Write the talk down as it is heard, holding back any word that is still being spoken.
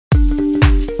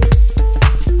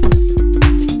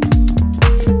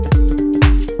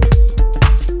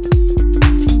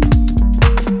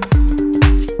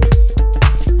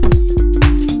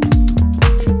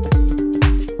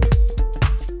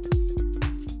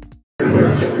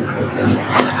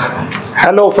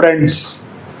Hello friends,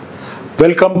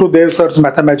 welcome to Dev Sir's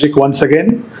Mathemagic once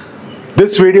again.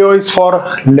 This video is for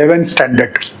 11th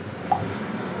standard.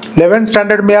 11th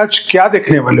standard में आज क्या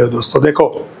देखने वाले हो दोस्तों? देखो,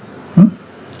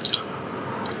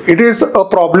 it is a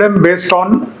problem based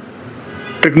on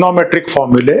trigonometric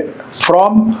formulae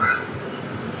from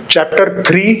chapter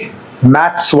 3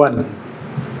 maths 1.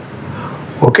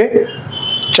 Okay,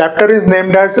 chapter is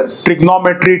named as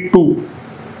trigonometry 2.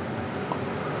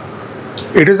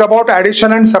 It is about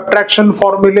addition and subtraction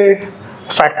formulae,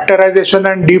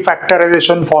 factorization and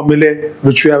defactorization formulae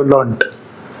which we have learnt.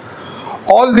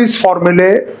 All these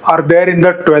formulae are there in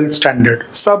the 12th standard.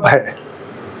 सब है,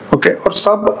 okay, और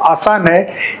सब आसान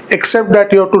है except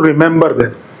that you have to remember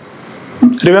them.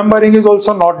 Remembering is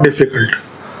also not difficult.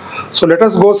 So let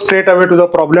us go straight away to the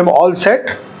problem. All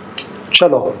set?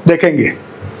 चलो देखेंगे.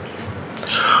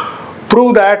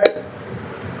 Prove that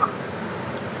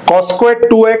cos squared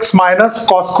 2x minus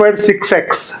cos squared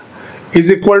 6x is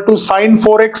equal to sin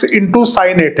 4x into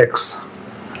sin 8x,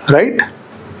 right?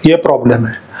 ये problem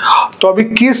है. तो अभी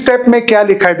की step में क्या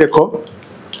लिखा है देखो,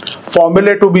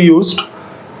 फॉर्मूले to be used.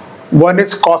 One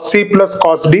is cos c plus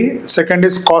cos d, second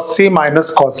is cos c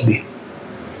minus cos d.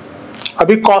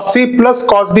 अभी cos c plus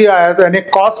cos d आया तो यानी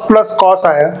cos प्लस cos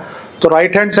आया, तो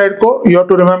राइट हैंड साइड को you have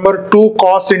to remember 2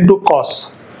 cos into cos.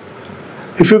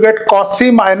 If you get cos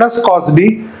c minus cos d,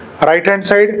 right hand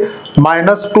side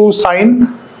minus 2 sin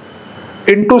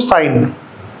into sin.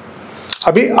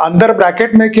 अभी अंदर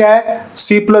bracket में क्या है,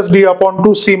 c plus d upon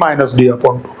 2 c minus d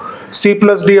upon 2, c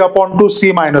plus d upon 2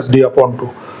 c minus d upon 2.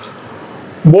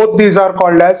 Both these are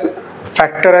called as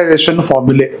factorization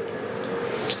formulae.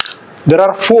 There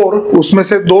are 4, उसमें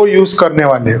से 2 use करने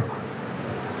वाले हो.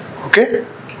 Okay,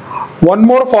 one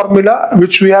more formula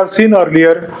which we have seen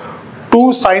earlier.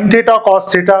 2 sin theta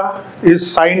cos theta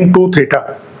is sin 2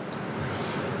 theta.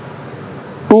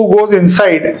 2 goes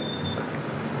inside.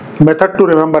 Method to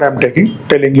remember I am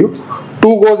telling you. 2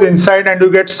 goes inside and you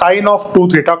get sin of 2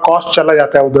 theta. Cos चला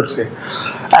जाता है उधर से.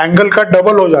 Angle का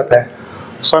double हो जाता है.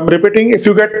 So I am repeating. If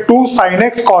you get 2 sin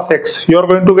x cos x, you are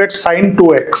going to get sin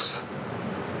 2x.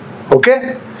 Okay?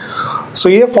 So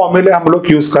ये formula हम लोग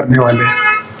use करने वाले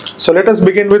हैं. So let us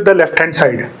begin with the left hand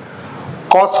side.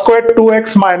 Cos squared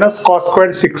 2x minus cos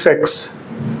squared 6x.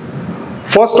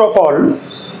 First of all,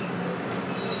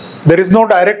 there is no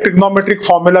direct trigonometric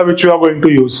formula which we are going to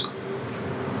use.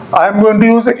 I am going to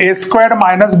use a squared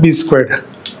minus b squared.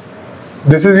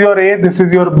 This is your a, this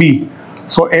is your b.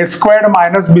 So a squared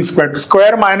minus b squared.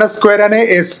 Square minus square and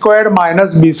a squared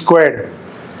minus b squared.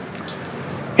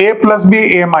 A plus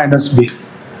b, a minus b.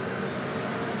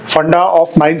 Funda of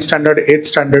 9th standard, 8th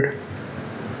standard.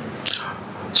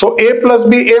 So a plus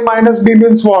b, a minus b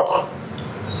means what?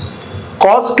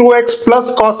 Cos 2x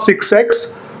plus cos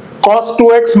 6x, cos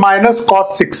 2x minus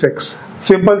cos 6x.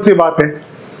 Simple सी बात है.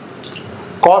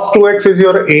 Cos 2x is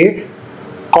your a,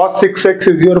 cos 6x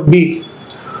is your b.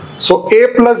 So a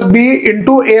plus b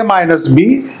into a minus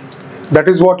b, that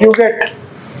is what you get.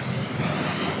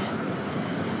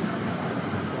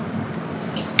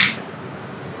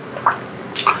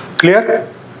 Clear?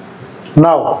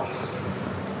 Now,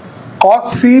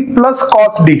 cos c plus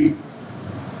cos d.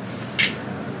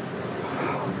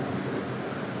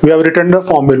 We have written the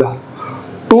formula.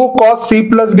 2 cos c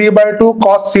plus d by 2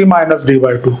 cos c minus d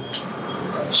by 2.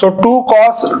 So 2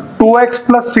 cos 2x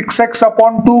plus 6x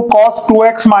upon 2 cos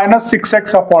 2x minus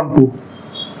 6x upon 2.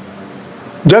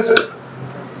 Just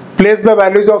place the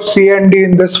values of c and d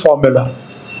in this formula.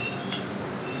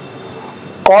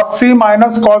 Cos c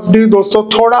minus cos d दोस्तों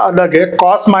थोड़ा अलग है.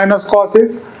 Cos minus cos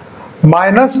is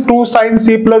minus 2 sin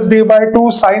c plus d by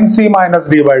 2 sin c minus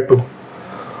d by 2.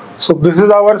 So this is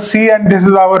our c and this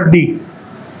is our d.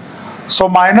 So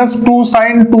minus 2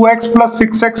 sin 2x plus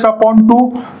 6x upon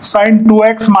 2 sin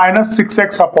 2x minus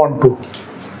 6x upon 2.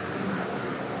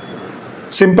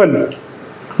 Simple.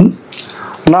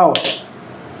 Now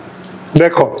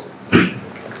देखो,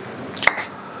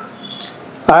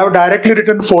 I have directly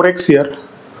written 4x here.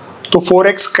 तो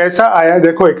 4x कैसा आया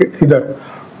देखो इधर.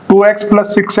 2x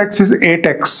plus 6x is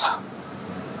 8x.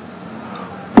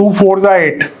 2 4s are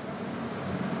 8.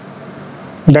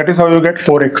 That is how you get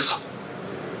 4x.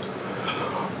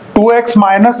 2x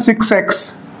minus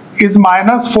 6x is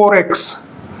minus 4x.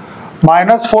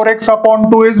 Minus 4x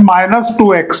upon 2 is minus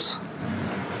 2x.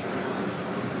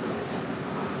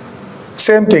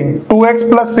 Same thing. 2x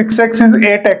plus 6x is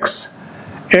 8x.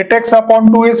 8x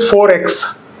upon 2 is 4x.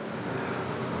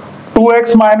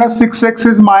 2x minus 6x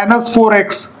is minus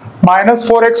 4x. Minus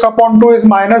 4x upon 2 is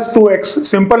minus 2x.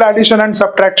 Simple addition and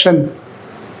subtraction.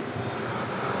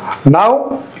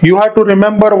 Now you have to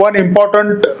remember one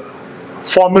important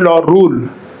formula or rule.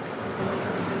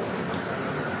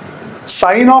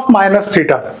 Sign of minus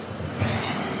theta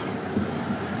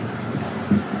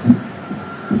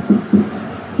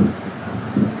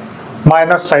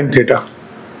minus sine theta,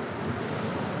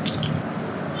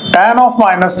 tan of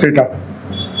minus theta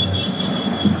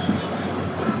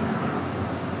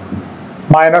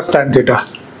minus tan theta.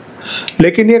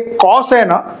 लेकिन ये cos है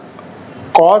ना,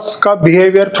 cos का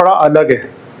behaviour थोड़ा अलग है।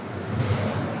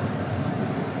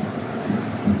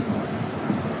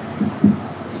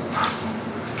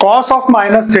 cos of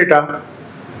minus theta,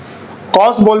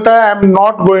 cos बोलता है I am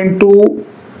not going to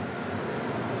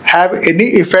have any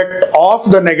effect of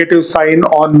the negative sign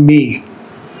on me.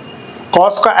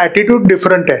 cos का एटीट्यूड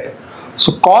डिफरेंट है।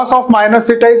 सो cos of minus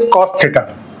theta is cos theta.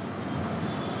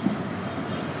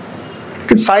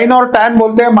 Sign और tan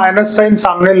बोलते हैं minus sign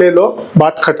सामने ले लो,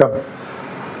 बात खत्म।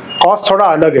 cos थोड़ा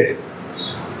अलग है।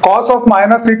 cos of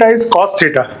minus theta is cos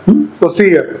theta. तो see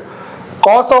here,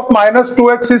 cos of minus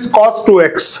 2x is cos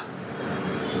 2x.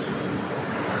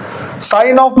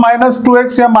 Sign of minus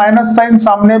 2x या माइनस साइन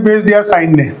सामने भेज दिया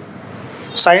साइन ने।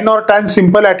 साइन और tan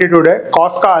सिंपल एटीट्यूड है,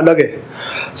 cos का अलग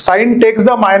है। Sign takes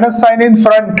the minus sign in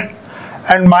front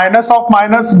end minus of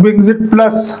minus brings it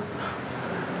plus.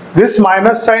 This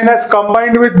minus sign has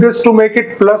combined with this to make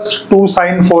it plus 2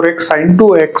 sin 4x sin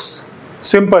 2x.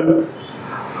 Simple.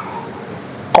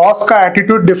 cos का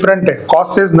attitude different है।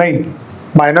 cos says नहीं,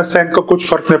 minus sign का कुछ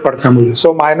फर्क नहीं पड़ता मुझे।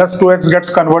 So minus 2x gets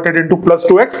converted into plus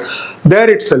 2x there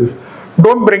itself.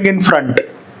 Don't bring in front.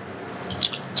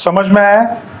 समझ में आया?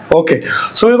 Okay,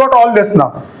 so we got all this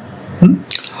now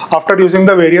after using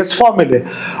the various फॉर्मूले।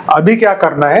 अभी क्या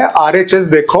करना है, RHS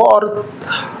देखो और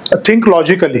think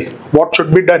logically what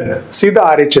should be done. See the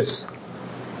RHS।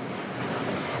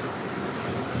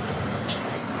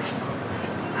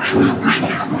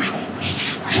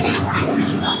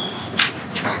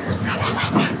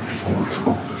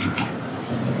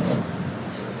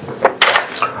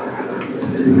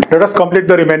 Let us complete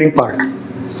the remaining part.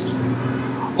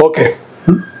 Okay.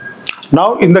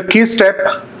 Now in the key step,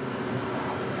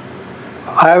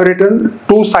 I have written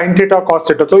 2 sin theta cos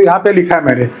theta. तो यहाँ पे लिखा है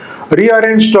मैंने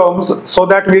rearrange terms so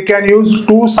that we can use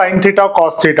 2 sin theta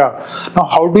cos theta. Now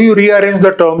how do you rearrange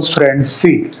the terms, friends?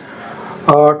 See,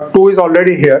 2 is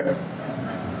already here.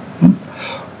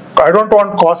 I don't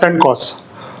want cos and cos.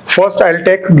 First I'll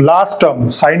take last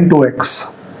term sin 2x.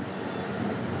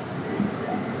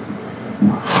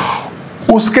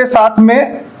 उसके साथ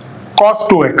में cos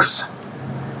 2x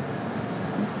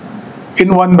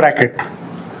in one bracket.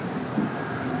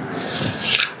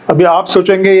 अभी आप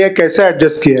सोचेंगे ये कैसे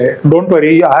adjust किया है। Don't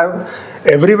worry, I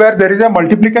have everywhere there is a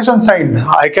multiplication sign.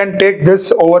 I can take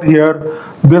this over here,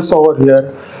 this over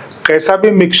here. कैसा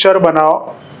भी मिक्सचर बनाओ,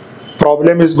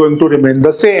 problem is going to remain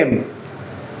the same.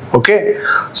 Okay,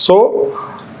 so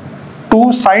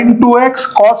 2 sin 2x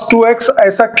cos 2x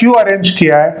ऐसा क्यों arrange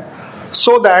किया है?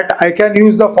 So that I can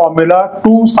use the formula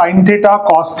 2 sin theta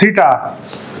cos theta.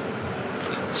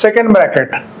 Second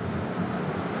bracket.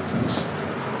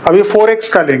 अभी 4x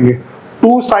का लेंगे,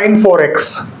 2 sin 4x.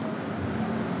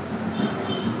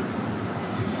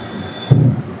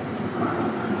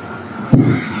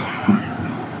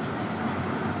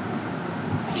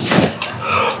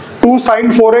 To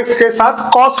sin 4x के साथ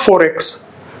cos 4x.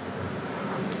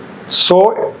 So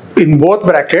in both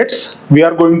brackets we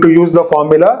are going to use the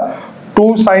formula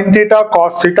 2 sin theta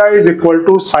cos theta is equal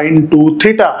to sin 2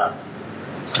 theta,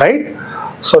 right?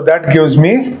 So that gives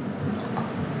me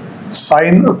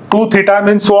sin 2 theta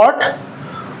means what?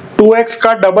 2x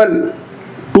का double,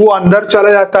 2 अंदर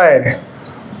चला जाता है,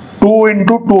 2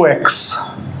 into 2x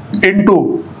into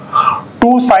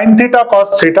 2 sin theta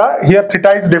cos theta. Here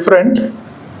theta is different.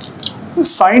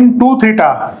 sin 2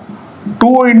 theta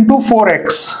 2 into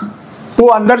 4x, 2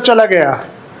 अंदर चला गया,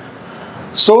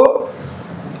 so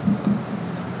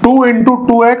 2 into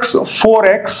 2x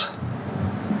 4x,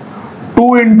 2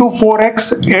 into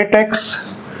 4x 8x.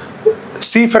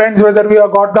 See friends whether we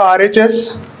have got the RHS.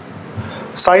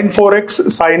 sin 4x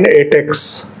sin 8x.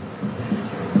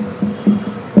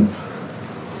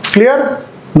 Clear?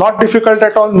 Not difficult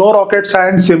at all, no rocket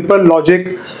science, simple logic.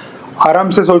 आराम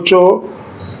से सोचो,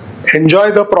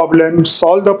 enjoy the problem,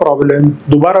 solve the problem,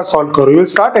 दोबारा solve करो, you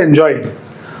will start enjoying.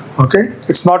 Okay,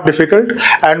 it's not difficult,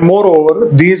 and moreover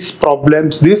these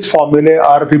problems, these formulae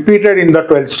are repeated in the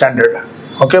 12th standard.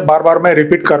 Okay, बार बार मैं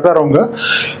repeat करता रहूँगा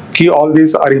कि all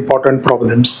these are important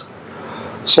problems.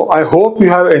 So I hope you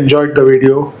have enjoyed the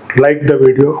video, liked the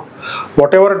video.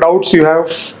 Whatever doubts you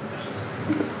have,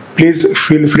 please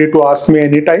feel free to ask me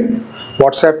anytime.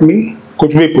 WhatsApp me,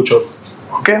 कुछ भी पूछो.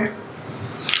 Okay,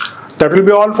 that will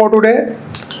be all for today.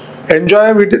 Enjoy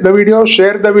the video,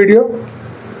 share the video.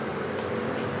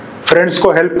 Friends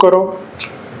को help करो,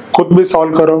 खुद भी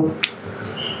solve करो।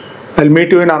 I'll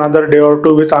meet you in another day or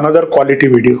two with another quality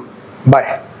video.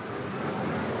 Bye.